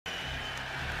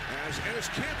as Enes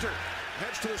Kanter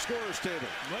heads to the scorer's table.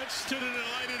 Much to the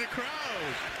delight of the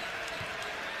crowd.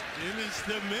 Enes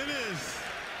the menace.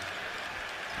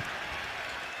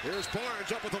 Here's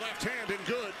Barnes up with the left hand and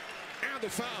good. And the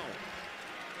foul.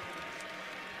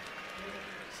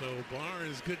 So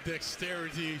Barnes, good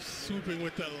dexterity, swooping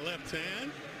with the left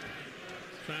hand.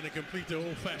 Trying to complete the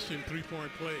old-fashioned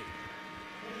three-point play.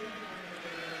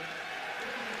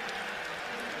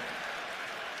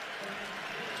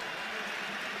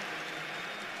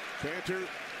 Kanter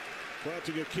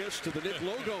planting a kiss to the Knicks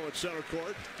logo at center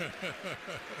court.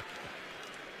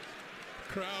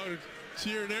 Crowd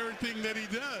cheering everything that he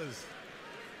does.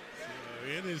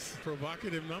 So in his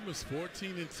provocative numbers,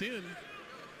 14 and 10,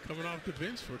 coming off the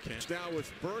bench for Kanter. Now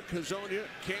with Burke, Hazonia,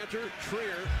 Kanter,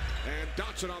 Trier, and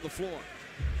Dotson on the floor.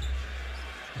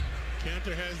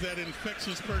 Kanter has that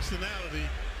infectious personality.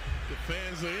 The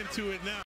fans are into it now.